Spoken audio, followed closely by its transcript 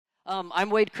I'm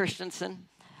Wade Christensen.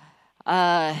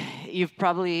 You've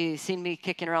probably seen me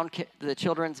kicking around the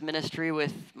children's ministry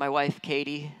with my wife,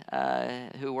 Katie,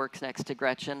 who works next to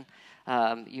Gretchen.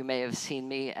 You may have seen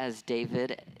me as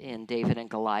David in David and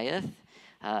Goliath.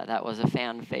 That was a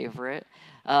fan favorite.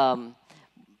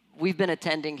 We've been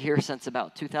attending here since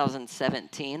about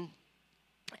 2017,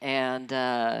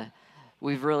 and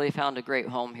we've really found a great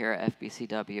home here at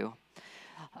FBCW.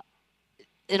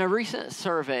 In a recent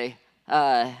survey,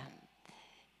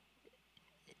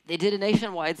 they did a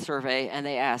nationwide survey, and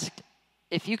they asked,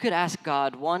 if you could ask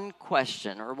God one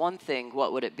question or one thing,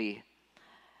 what would it be?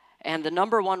 And the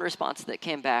number one response that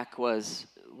came back was,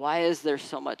 why is there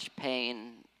so much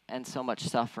pain and so much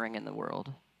suffering in the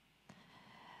world?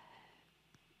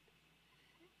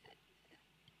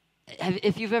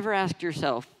 If you've ever asked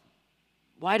yourself,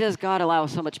 why does God allow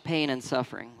so much pain and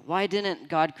suffering? Why didn't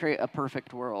God create a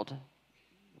perfect world?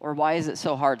 Or why is it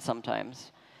so hard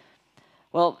sometimes?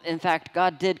 Well, in fact,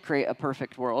 God did create a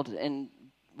perfect world. In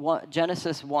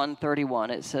Genesis 1:31,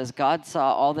 it says, God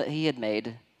saw all that he had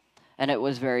made, and it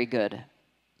was very good.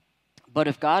 But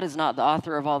if God is not the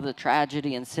author of all the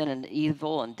tragedy and sin and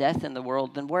evil and death in the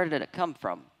world, then where did it come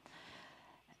from?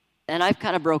 And I've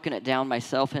kind of broken it down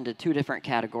myself into two different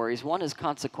categories. One is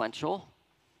consequential,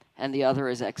 and the other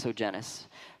is exogenous.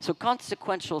 So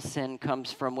consequential sin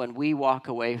comes from when we walk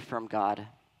away from God.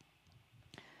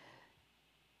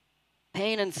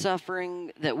 Pain and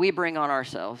suffering that we bring on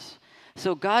ourselves.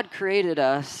 So God created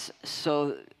us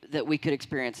so that we could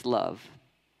experience love.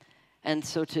 And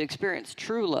so to experience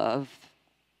true love,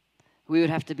 we would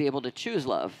have to be able to choose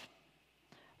love.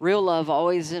 Real love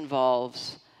always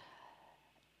involves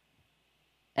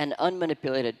an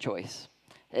unmanipulated choice.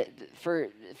 For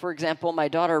example, my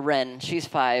daughter Ren, she's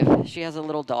 5. She has a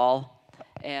little doll.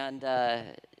 And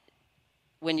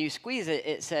when you squeeze it,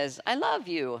 it says, I love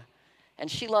you. And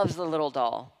she loves the little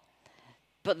doll.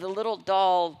 But the little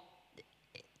doll,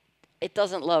 it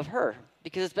doesn't love her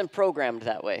because it's been programmed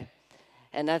that way.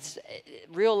 And that's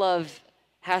real love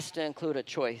has to include a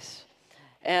choice.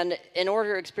 And in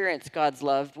order to experience God's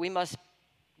love, we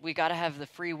got to have the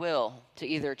free will to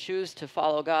either choose to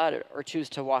follow God or choose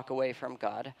to walk away from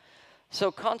God.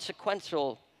 So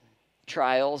consequential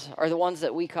trials are the ones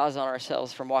that we cause on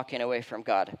ourselves from walking away from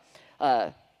God.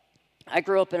 I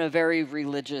grew up in a very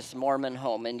religious Mormon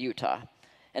home in Utah,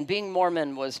 and being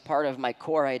Mormon was part of my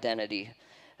core identity.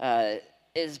 It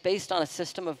is based on a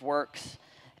system of works,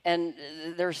 and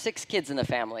there are 6 kids in the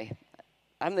family.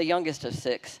 I'm the youngest of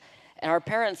 6, and our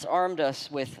parents armed us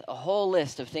with a whole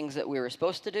list of things that we were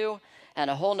supposed to do and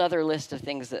a whole nother list of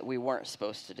things that we weren't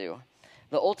supposed to do.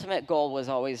 The ultimate goal was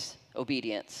always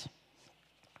obedience.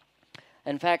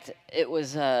 In fact, it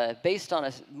was based on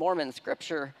a Mormon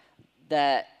scripture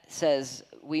that says,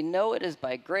 we know it is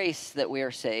by grace that we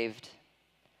are saved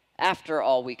after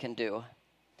all we can do.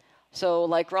 So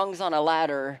like rungs on a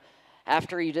ladder,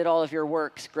 after you did all of your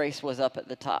works, grace was up at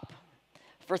the top.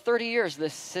 For 30 years,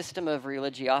 this system of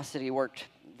religiosity worked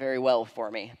very well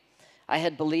for me. I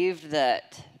had believed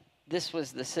that this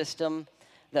was the system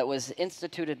that was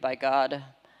instituted by God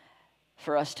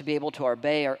for us to be able to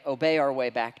obey our way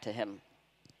back to him.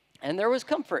 And there was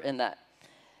comfort in that.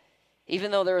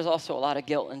 Even though there was also a lot of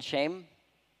guilt and shame,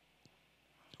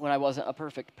 when I wasn't a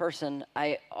perfect person,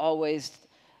 I always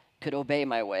could obey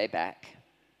my way back.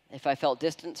 If I felt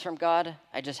distance from God,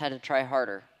 I just had to try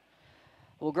harder.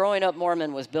 Well, growing up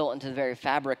Mormon was built into the very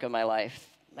fabric of my life.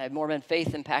 My Mormon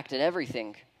faith impacted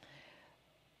everything.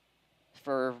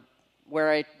 For where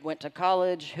I went to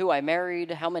college, who I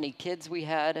married, how many kids we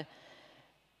had.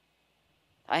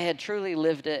 I had truly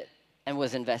lived it and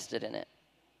was invested in it.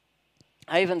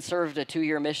 I even served a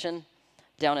 2-year mission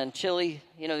down in Chile.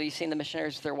 You know, you've seen the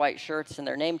missionaries with their white shirts and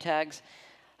their name tags.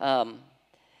 But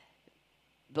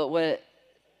when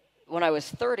I was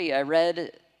 30, I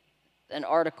read an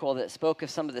article that spoke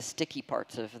of some of the sticky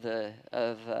parts of the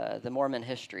Mormon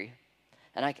history.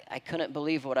 And I couldn't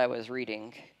believe what I was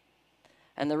reading.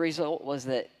 And the result was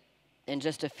that in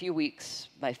just a few weeks,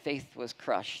 my faith was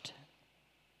crushed.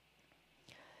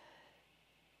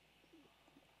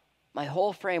 My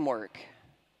whole framework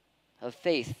of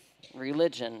faith,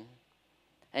 religion,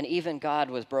 and even God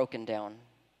was broken down.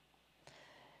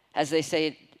 As they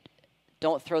say,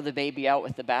 don't throw the baby out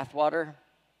with the bathwater.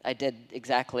 I did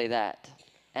exactly that.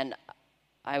 And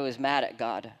I was mad at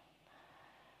God.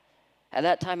 At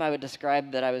that time, I would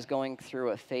describe that I was going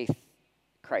through a faith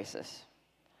crisis.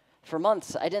 For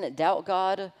months, I didn't doubt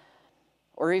God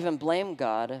or even blame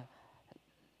God.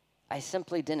 I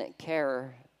simply didn't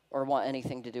care or want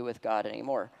anything to do with God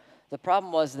anymore. The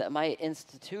problem was that my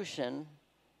institution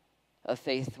of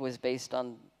faith was based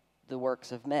on the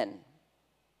works of men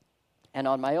and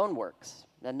on my own works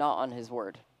and not on his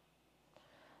word.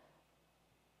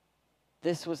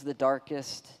 This was the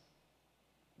darkest,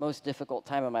 most difficult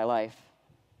time of my life.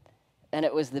 And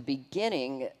it was the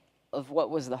beginning of what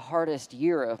was the hardest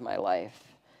year of my life.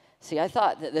 See, I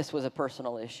thought that this was a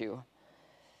personal issue,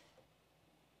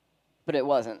 but it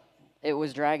wasn't. It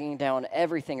was dragging down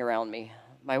everything around me.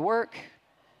 My work,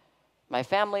 my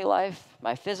family life,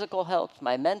 my physical health,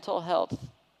 my mental health,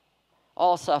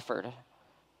 all suffered.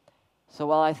 So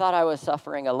while I thought I was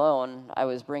suffering alone, I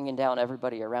was bringing down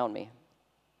everybody around me.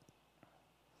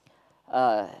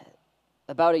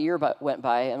 About a year went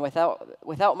by, and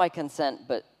without my consent,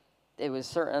 but it was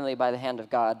certainly by the hand of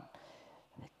God,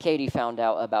 Katie found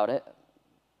out about it.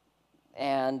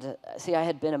 And see, I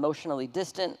had been emotionally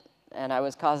distant, and I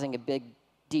was causing a big,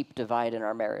 deep divide in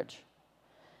our marriage.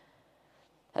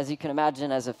 As you can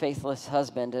imagine, as a faithless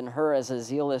husband and her as a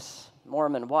zealous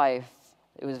Mormon wife,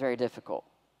 it was very difficult.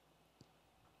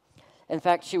 In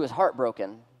fact, she was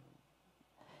heartbroken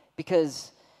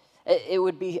because it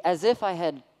would be as if I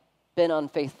had been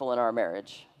unfaithful in our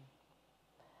marriage,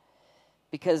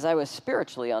 because I was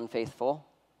spiritually unfaithful.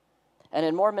 And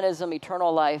in Mormonism,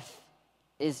 eternal life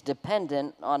is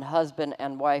dependent on husband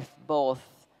and wife both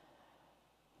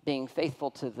being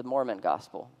faithful to the Mormon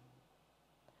gospel.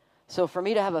 So for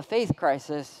me to have a faith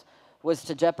crisis was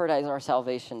to jeopardize our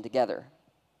salvation together.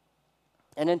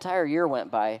 An entire year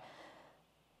went by,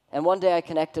 and one day I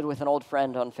connected with an old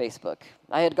friend on Facebook.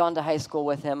 I had gone to high school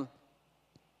with him,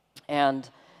 and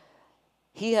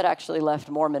he had actually left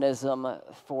Mormonism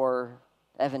for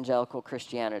evangelical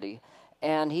Christianity,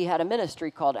 and he had a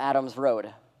ministry called Adams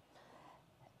Road.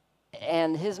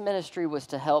 And his ministry was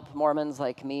to help Mormons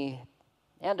like me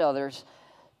and others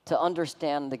to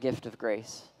understand the gift of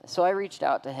grace. So I reached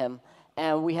out to him,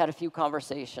 and we had a few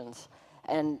conversations,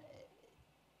 and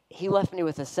he left me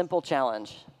with a simple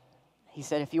challenge. He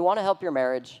said, if you want to help your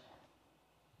marriage,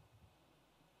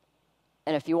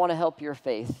 and if you want to help your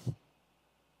faith,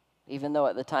 even though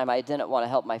at the time I didn't want to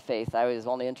help my faith, I was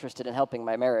only interested in helping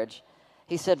my marriage,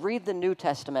 he said, read the New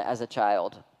Testament as a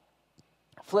child.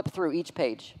 Flip through each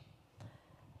page.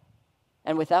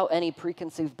 And without any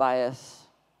preconceived bias,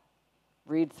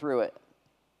 read through it.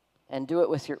 And do it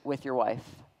with your wife.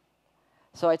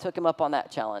 So I took him up on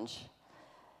that challenge.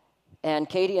 And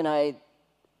Katie and I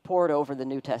pored over the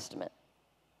New Testament.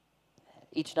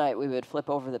 Each night we would flip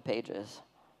over the pages.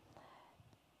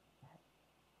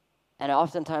 And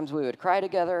oftentimes we would cry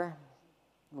together.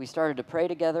 We started to pray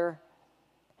together.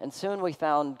 And soon we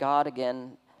found God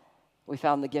again. We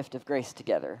found the gift of grace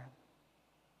together.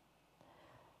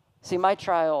 See, my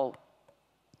trial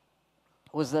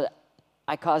was that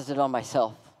I caused it on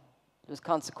myself. It was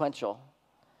consequential.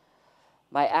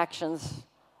 My actions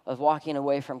of walking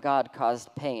away from God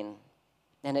caused pain,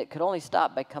 and it could only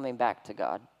stop by coming back to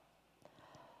God.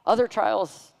 Other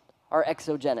trials are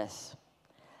exogenous,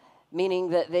 meaning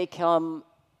that they come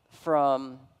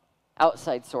from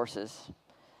outside sources.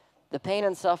 The pain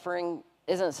and suffering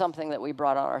isn't something that we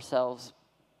brought on ourselves,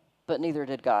 but neither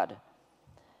did God.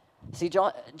 See,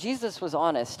 Jesus was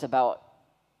honest about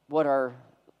what our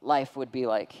life would be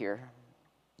like here.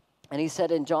 And he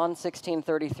said in John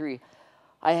 16:33,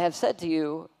 I have said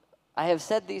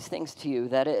these things to you,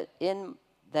 that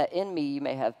in me you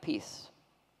may have peace.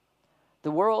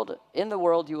 In the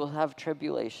world you will have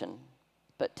tribulation,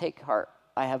 but take heart,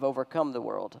 I have overcome the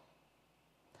world.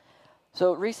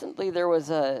 So recently there was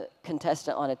a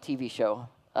contestant on a TV show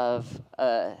of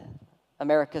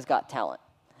America's Got Talent.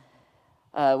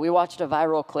 We watched a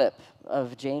viral clip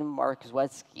of Jane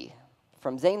Markzewski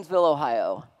from Zanesville,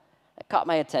 Ohio. It caught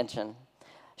my attention.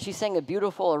 She sang a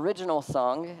beautiful original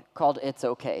song called It's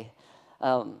Okay.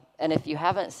 And if you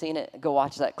haven't seen it, go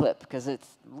watch that clip because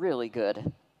it's really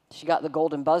good. She got the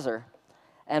golden buzzer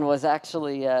and was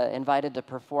actually invited to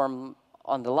perform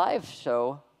on the live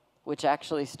show, which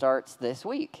actually starts this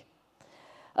week.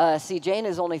 See, Jane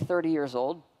is only 30 years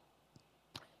old,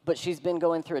 but she's been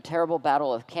going through a terrible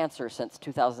battle of cancer since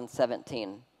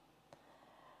 2017.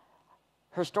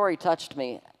 Her story touched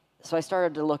me, so I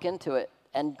started to look into it,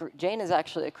 and Jane is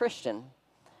actually a Christian.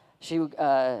 She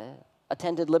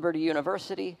attended Liberty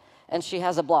University, and she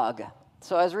has a blog.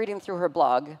 So I was reading through her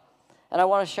blog, and I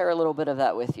want to share a little bit of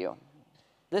that with you.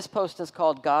 This post is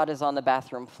called God is on the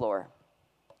Bathroom Floor.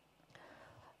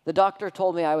 The doctor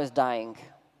told me I was dying.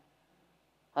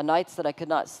 On nights that I could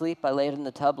not sleep, I laid in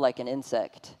the tub like an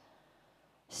insect,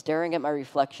 staring at my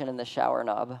reflection in the shower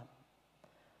knob.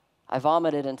 I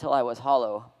vomited until I was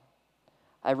hollow.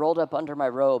 I rolled up under my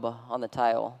robe on the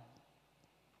tile.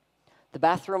 The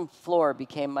bathroom floor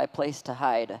became my place to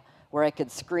hide, where I could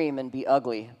scream and be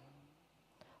ugly.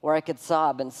 where I could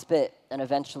sob and spit and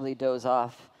eventually doze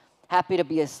off, happy to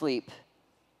be asleep,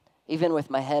 even with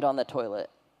my head on the toilet.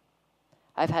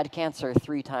 I've had cancer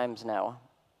 3 times now,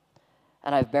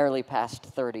 and I've barely passed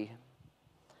 30.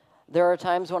 There are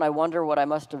times when I wonder what I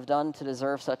must have done to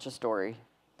deserve such a story.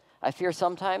 I fear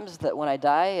sometimes that when I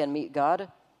die and meet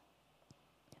God,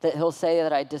 that he'll say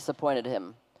that I disappointed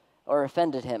him, or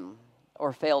offended him,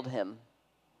 or failed him.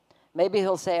 Maybe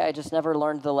he'll say I just never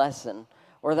learned the lesson,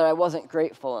 or that I wasn't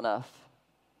grateful enough.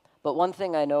 But one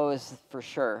thing I know is for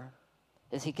sure,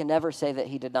 is he can never say that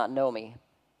he did not know me.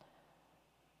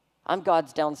 I'm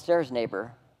God's downstairs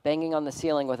neighbor, banging on the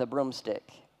ceiling with a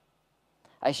broomstick.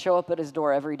 I show up at his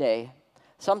door every day,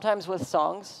 sometimes with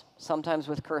songs, sometimes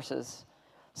with curses,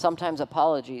 sometimes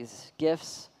apologies,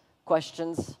 gifts,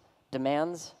 questions,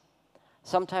 demands.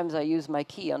 Sometimes I use my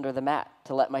key under the mat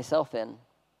to let myself in.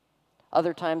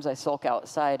 Other times I sulk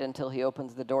outside until he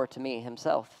opens the door to me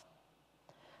himself.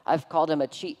 I've called him a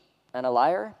cheat and a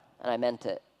liar, and I meant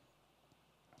it.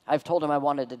 I've told him I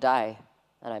wanted to die,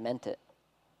 and I meant it.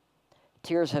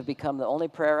 Tears have become the only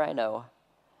prayer I know.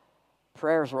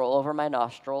 Prayers roll over my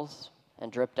nostrils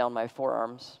and drip down my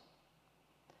forearms.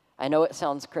 I know it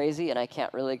sounds crazy and I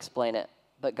can't really explain it,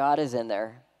 but God is in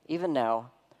there. Even now,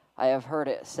 I have heard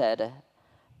it said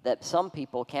that some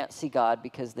people can't see God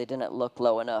because they didn't look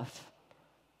low enough.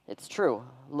 It's true.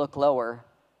 Look lower.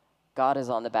 God is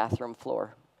on the bathroom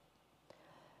floor.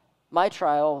 My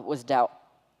trial was doubt,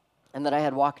 and that I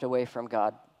had walked away from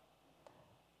God.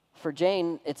 For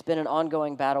Jane, it's been an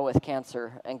ongoing battle with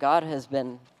cancer, and God has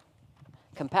been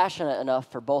compassionate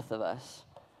enough for both of us.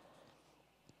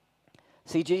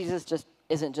 See, Jesus just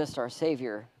isn't just our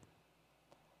Savior.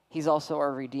 He's also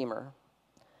our Redeemer.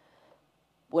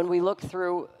 When we look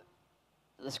through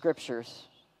the Scriptures,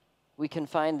 we can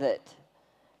find that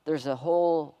there's a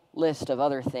whole list of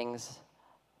other things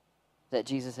that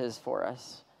Jesus is for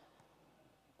us.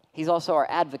 He's also our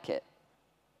advocate.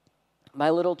 My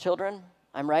little children,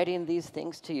 I'm writing these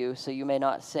things to you so you may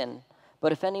not sin.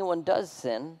 But if anyone does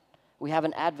sin, we have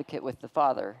an advocate with the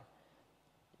Father,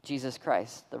 Jesus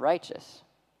Christ, the righteous.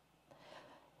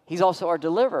 He's also our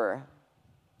deliverer.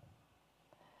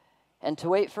 And to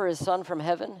wait for his Son from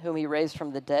heaven, whom he raised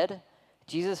from the dead,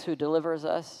 Jesus who delivers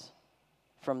us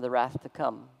from the wrath to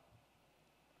come.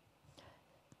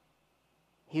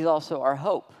 He's also our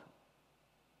hope.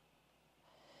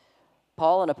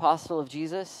 Paul, an apostle of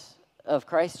Jesus, of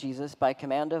Christ Jesus, by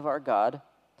command of our God,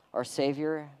 our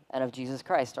Savior, and of Jesus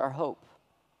Christ, our hope.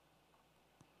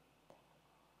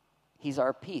 He's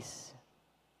our peace.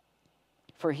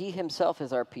 For he himself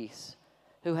is our peace,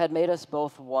 who had made us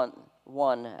both one,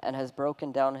 and has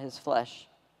broken down his flesh,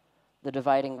 the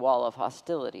dividing wall of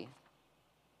hostility.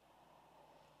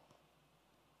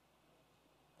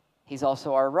 He's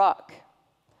also our rock,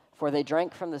 for they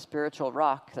drank from the spiritual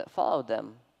rock that followed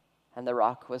them, and the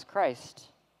rock was Christ.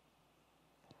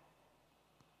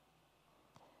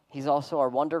 He's also our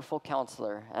wonderful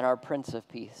counselor and our Prince of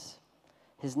Peace.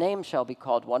 His name shall be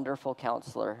called Wonderful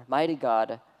Counselor, Mighty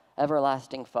God,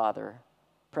 Everlasting Father,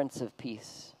 Prince of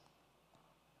Peace.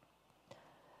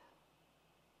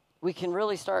 We can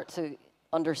really start to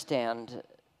understand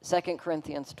 2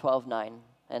 Corinthians 12:9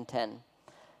 and 10.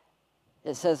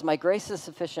 It says, "My grace is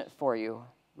sufficient for you.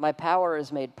 My power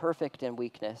is made perfect in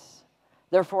weakness.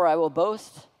 Therefore I will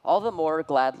boast all the more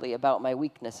gladly about my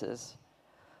weaknesses,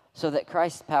 so that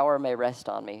Christ's power may rest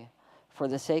on me. For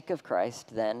the sake of Christ,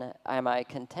 then, am I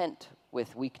content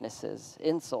with weaknesses,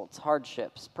 insults,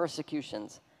 hardships,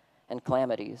 persecutions, and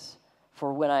calamities.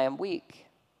 For when I am weak,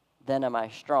 then am I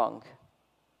strong."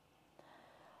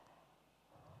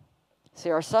 See,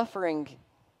 our suffering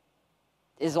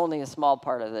is only a small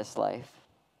part of this life.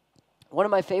 One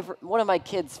of my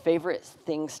kids' favorite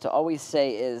things to always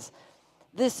say is,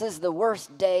 "This is the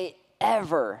worst day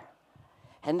ever."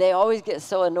 And they always get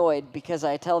so annoyed because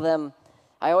I tell them,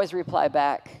 I always reply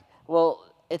back, "Well,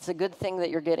 it's a good thing that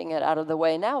you're getting it out of the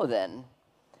way now then."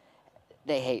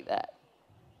 They hate that.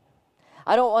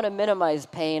 I don't want to minimize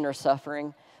pain or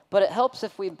suffering, but it helps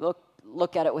if we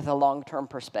look at it with a long-term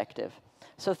perspective.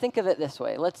 So think of it this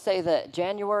way. Let's say that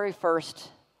January 1st,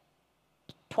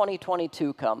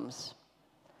 2022 comes,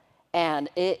 and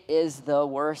it is the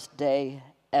worst day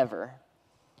ever.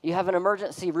 You have an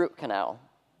emergency root canal,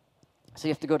 so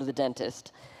you have to go to the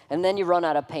dentist. And then you run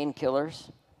out of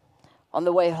painkillers. On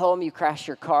the way home, you crash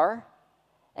your car,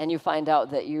 and you find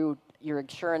out that your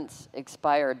insurance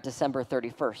expired December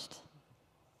 31st.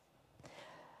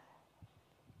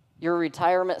 Your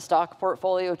retirement stock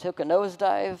portfolio took a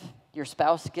nosedive. Your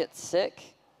spouse gets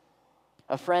sick.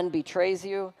 A friend betrays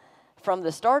you. From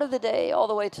the start of the day all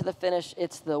the way to the finish,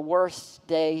 it's the worst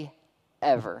day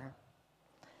ever.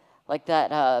 Like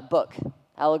that book,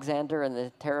 Alexander and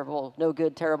the terrible, no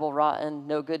good, terrible, rotten,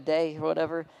 no good day, or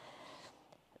whatever.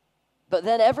 But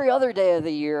then every other day of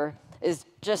the year is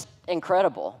just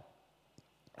incredible.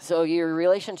 So your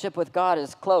relationship with God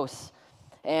is close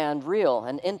and real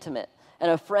and intimate.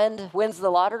 And a friend wins the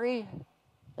lottery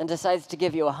and decides to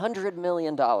give you $100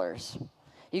 million.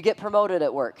 You get promoted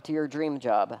at work to your dream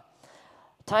job.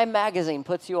 Time magazine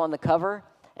puts you on the cover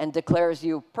and declares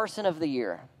you person of the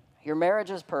year. Your marriage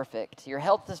is perfect. Your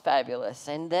health is fabulous.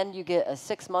 And then you get a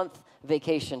 6-month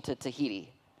vacation to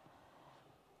Tahiti.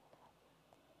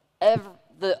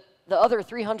 The other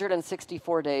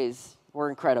 364 days were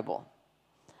incredible.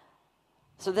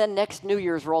 So then next New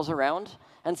Year's rolls around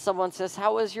and someone says,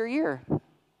 how was your year?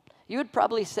 You would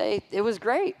probably say, it was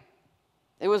great.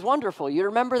 It was wonderful. You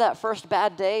remember that first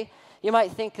bad day? You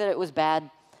might think that it was bad.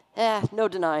 No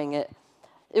denying it.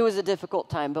 It was a difficult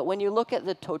time. But when you look at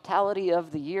the totality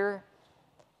of the year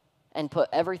and put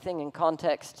everything in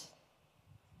context,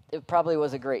 it probably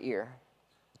was a great year.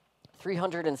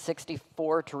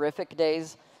 364 terrific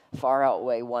days far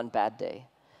outweigh one bad day.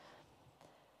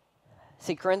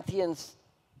 See, 2 Corinthians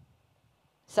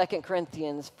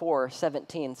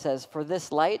 4:17 says, for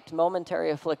this light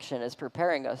momentary affliction is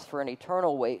preparing us for an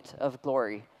eternal weight of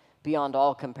glory beyond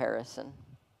all comparison.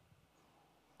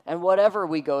 And whatever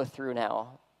we go through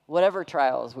now, whatever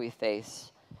trials we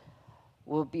face,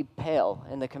 will be pale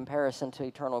in the comparison to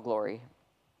eternal glory.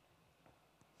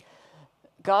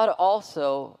 God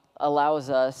also allows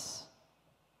us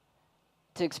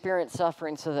to experience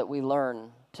suffering so that we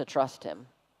learn to trust him.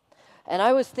 And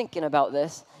I was thinking about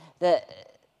this,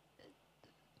 that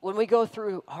when we go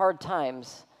through hard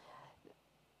times,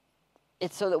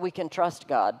 it's so that we can trust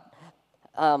God.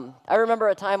 I remember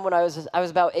a time when I was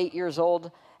about 8 years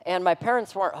old, and my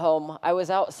parents weren't home. I was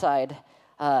outside.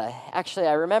 Actually,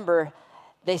 I remember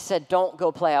they said, don't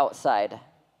go play outside.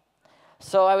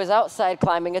 So I was outside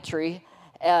climbing a tree.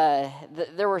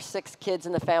 There were 6 kids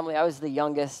in the family. I was the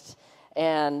youngest,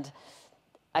 and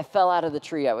I fell out of the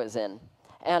tree I was in.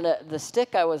 And the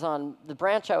stick I was on, the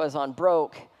branch I was on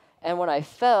broke, and when I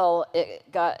fell, it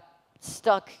got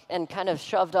stuck and kind of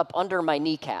shoved up under my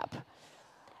kneecap.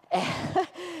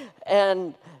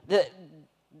 And the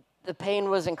pain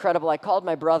was incredible. I called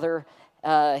my brother.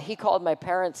 He called my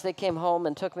parents. They came home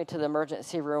and took me to the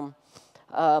emergency room.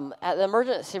 At the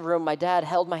emergency room, my dad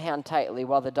held my hand tightly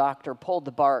while the doctor pulled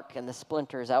the bark and the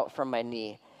splinters out from my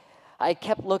knee. I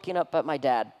kept looking up at my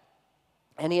dad,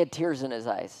 and he had tears in his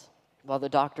eyes while the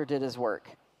doctor did his work.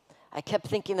 I kept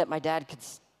thinking that my dad could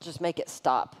just make it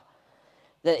stop,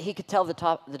 that he could tell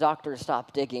the doctor to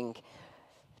stop digging,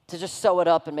 to just sew it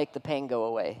up and make the pain go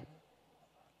away.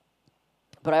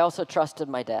 But I also trusted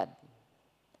my dad.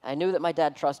 I knew that my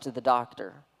dad trusted the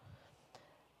doctor,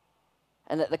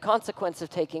 and that the consequence of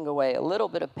taking away a little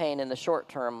bit of pain in the short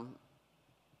term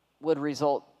would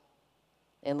result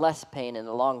in less pain in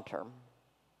the long term.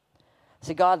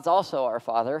 See, God's also our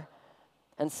Father,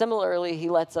 and similarly,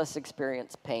 he lets us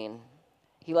experience pain.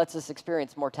 He lets us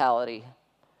experience mortality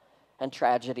and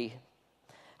tragedy.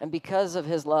 And because of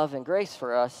his love and grace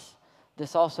for us,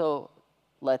 this also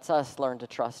lets us learn to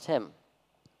trust him.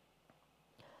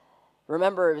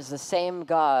 Remember, it was the same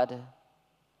God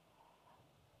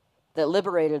that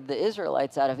liberated the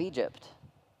Israelites out of Egypt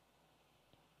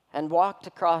and walked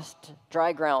across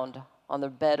dry ground on the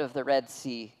bed of the Red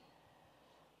Sea,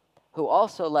 who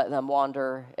also let them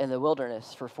wander in the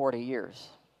wilderness for 40 years.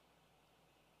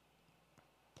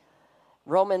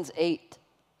 Romans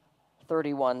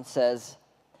 8:31 says,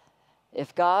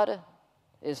 if God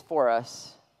is for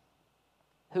us,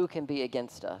 who can be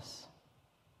against us?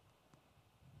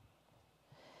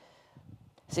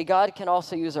 See, God can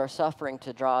also use our suffering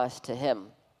to draw us to him.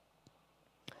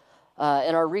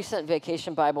 In our recent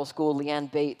Vacation Bible School,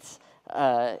 Leanne Bates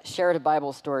shared a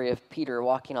Bible story of Peter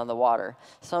walking on the water.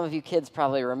 Some of you kids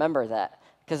probably remember that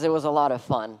because it was a lot of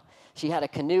fun. She had a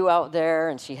canoe out there,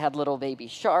 and she had little baby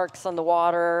sharks on the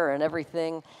water and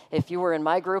everything. If you were in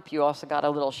my group, you also got a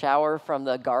little shower from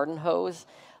the garden hose.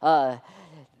 It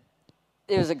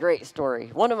was a great story,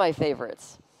 one of my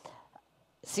favorites.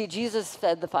 See, Jesus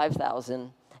fed the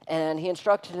 5,000, and he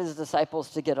instructed his disciples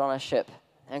to get on a ship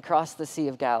and cross the Sea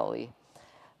of Galilee.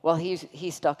 Well,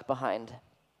 he stuck behind.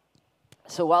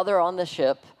 So while they're on the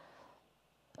ship,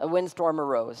 a windstorm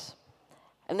arose.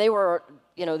 And they were,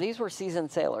 these were seasoned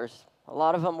sailors. A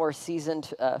lot of them were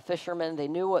seasoned fishermen. They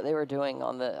knew what they were doing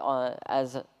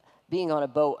as being on a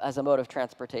boat as a mode of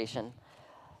transportation.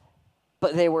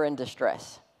 But they were in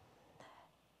distress.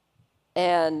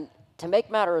 And to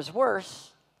make matters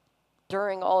worse,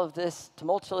 during all of this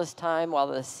tumultuous time, while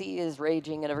the sea is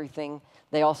raging and everything,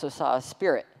 they also saw a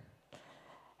spirit.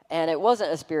 And it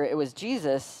wasn't a spirit, it was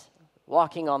Jesus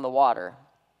walking on the water.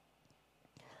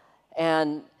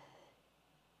 And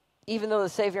even though the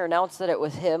Savior announced that it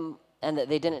was him and that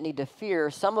they didn't need to fear,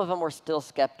 some of them were still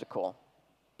skeptical.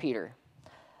 Peter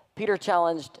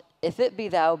challenged, "If it be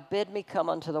thou, bid me come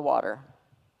unto the water."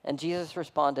 And Jesus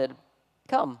responded,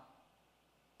 "Come."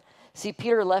 See,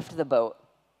 Peter left the boat,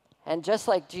 and just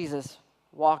like Jesus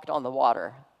walked on the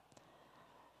water.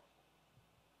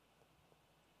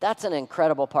 That's an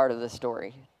incredible part of the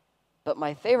story. But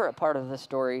my favorite part of the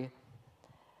story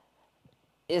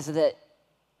is that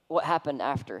what happened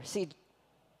after. See,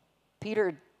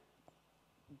 Peter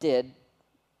did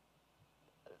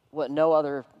what no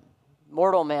other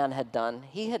mortal man had done.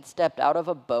 He had stepped out of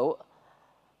a boat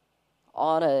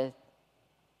on a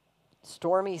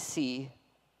stormy sea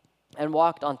and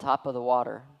walked on top of the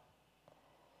water.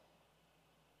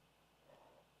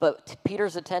 But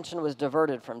Peter's attention was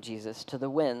diverted from Jesus to the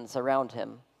winds around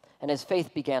him, and his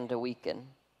faith began to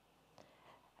weaken.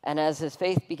 And as his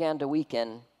faith began to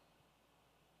weaken,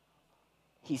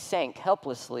 he sank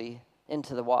helplessly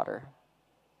into the water.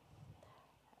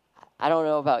 I don't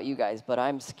know about you guys, but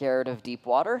I'm scared of deep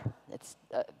water. It's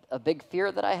a big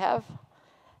fear that I have.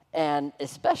 And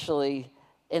especially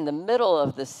in the middle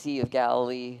of the Sea of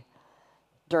Galilee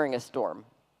during a storm.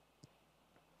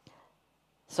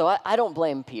 So I don't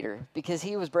blame Peter, because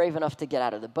he was brave enough to get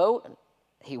out of the boat.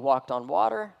 He walked on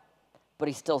water, but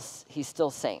he still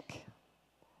sank.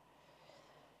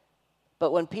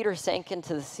 But when Peter sank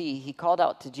into the sea, he called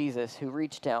out to Jesus, who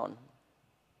reached down.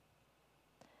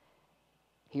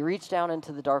 He reached down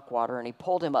into the dark water, and he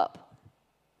pulled him up.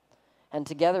 And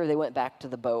together they went back to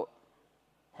the boat,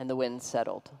 and the wind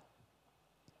settled.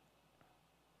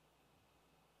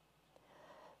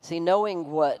 See,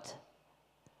 knowing what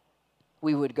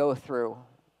we would go through,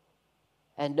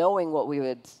 and knowing what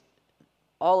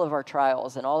all of our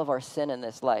trials and all of our sin in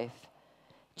this life,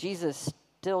 Jesus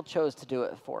still chose to do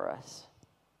it for us.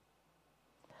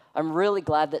 I'm really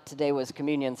glad that today was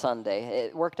Communion Sunday.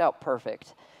 It worked out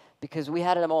perfect, because we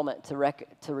had a moment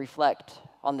to reflect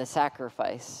on the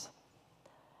sacrifice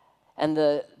and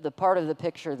the part of the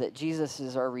picture that Jesus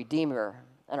is our Redeemer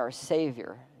and our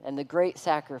Savior, and the great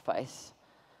sacrifice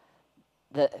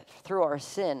that through our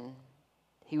sin,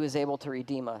 he was able to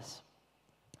redeem us.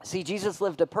 See, Jesus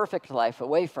lived a perfect life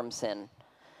away from sin,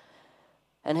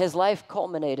 and his life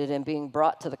culminated in being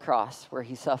brought to the cross, where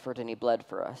he suffered and he bled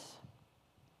for us.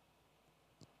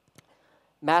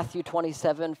 Matthew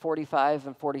 27:45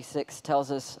 and 46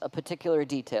 tells us a particular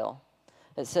detail.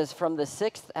 It says, "From the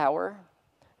 6th hour,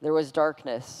 there was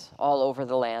darkness all over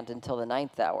the land until the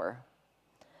 9th hour.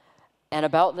 And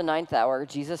about the 9th hour,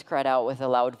 Jesus cried out with a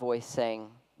loud voice,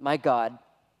 saying, my God,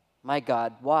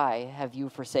 why have you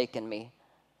forsaken me?"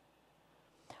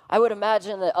 I would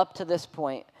imagine that up to this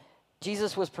point,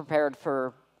 Jesus was prepared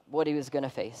for what he was going to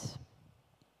face.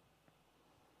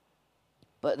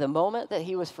 But the moment that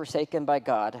he was forsaken by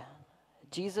God,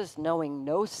 Jesus, knowing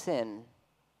no sin,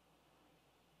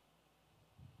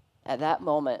 at that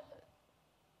moment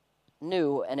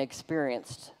knew and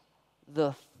experienced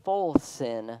the full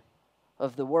sin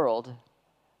of the world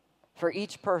for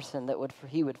each person that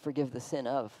he would forgive the sin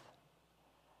of.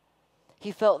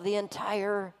 He felt the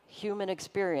entire human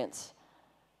experience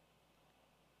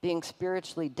being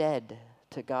spiritually dead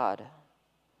to God.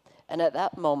 And at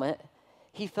that moment,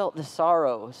 he felt the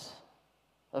sorrows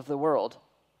of the world,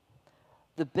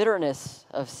 the bitterness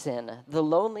of sin, the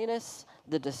loneliness,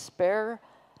 the despair,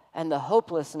 and the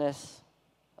hopelessness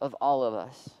of all of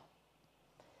us.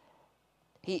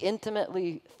 He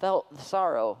intimately felt the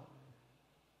sorrow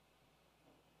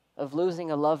of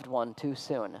losing a loved one too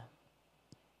soon.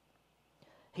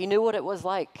 He knew what it was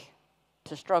like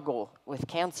to struggle with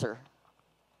cancer.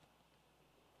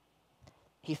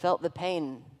 He felt the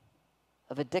pain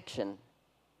of addiction.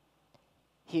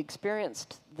 He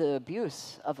experienced the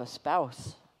abuse of a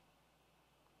spouse.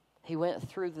 He went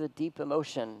through the deep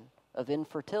emotion of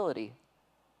infertility.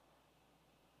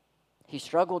 He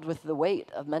struggled with the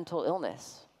weight of mental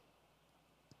illness.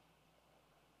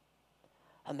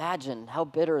 Imagine how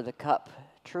bitter the cup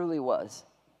truly was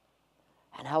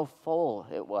and how full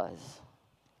it was.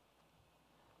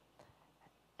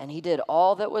 And he did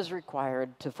all that was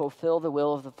required to fulfill the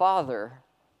will of the Father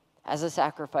as a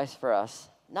sacrifice for us,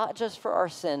 not just for our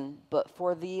sin, but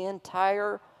for the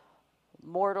entire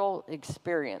mortal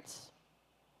experience,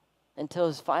 until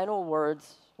his final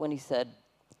words when he said,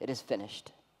 "It is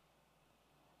finished."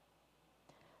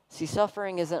 See,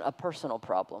 suffering isn't a personal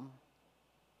problem.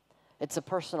 It's a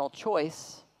personal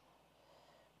choice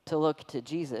to look to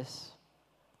Jesus,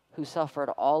 who suffered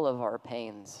all of our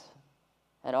pains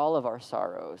and all of our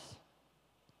sorrows.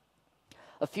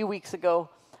 A few weeks ago,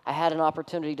 I had an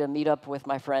opportunity to meet up with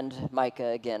my friend Micah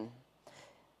again,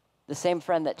 the same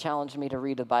friend that challenged me to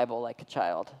read the Bible like a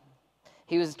child.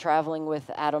 He was traveling with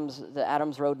the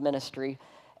Adams Road Ministry,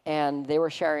 and they were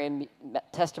sharing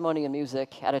testimony and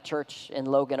music at a church in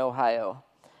Logan, Ohio.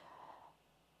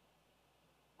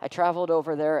 I traveled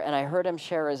over there, and I heard him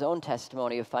share his own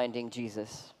testimony of finding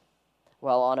Jesus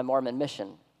while on a Mormon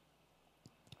mission,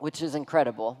 which is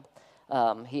incredible.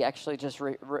 He actually just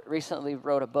recently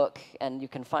wrote a book, and you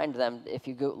can find them if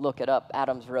you go look it up,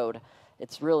 Adams Road.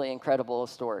 It's really incredible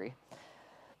story.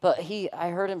 But I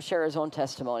heard him share his own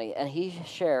testimony, and he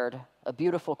shared a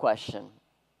beautiful question.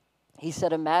 He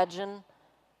said, imagine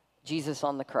Jesus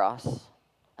on the cross.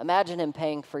 Imagine him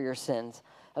paying for your sins.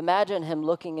 Imagine him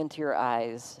looking into your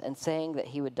eyes and saying that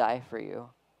he would die for you,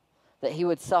 that he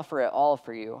would suffer it all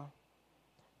for you.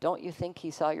 Don't you think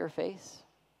he saw your face?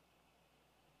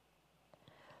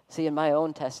 See, in my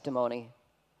own testimony,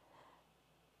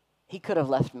 he could have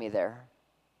left me there.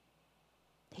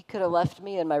 He could have left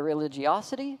me in my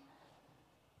religiosity,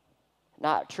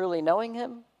 not truly knowing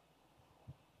him.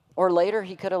 Or later,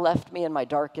 he could have left me in my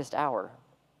darkest hour.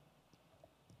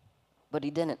 But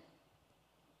he didn't.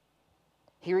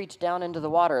 He reached down into the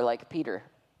water like Peter,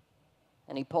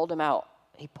 and he pulled him out.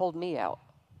 He pulled me out.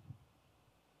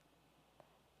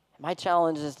 My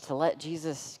challenge is to let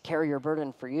Jesus carry your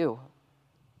burden for you.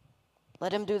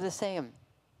 Let him do the same.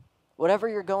 Whatever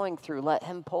you're going through, let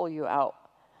him pull you out.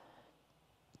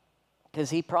 Because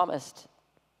he promised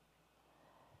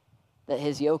that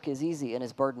his yoke is easy and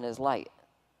his burden is light.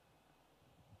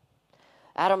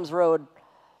 Adams Road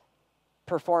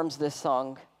performs this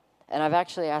song, and I've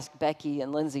actually asked Becky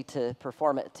and Lindsay to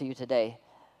perform it to you today.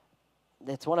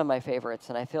 It's one of my favorites,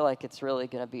 and I feel like it's really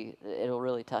going to be, it'll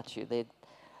really touch you.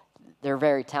 They're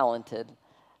very talented.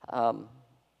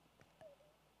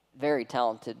 Very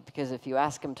talented, because if you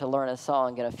ask them to learn a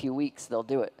song in a few weeks, they'll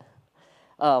do it.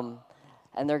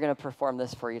 And they're going to perform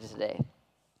this for you today.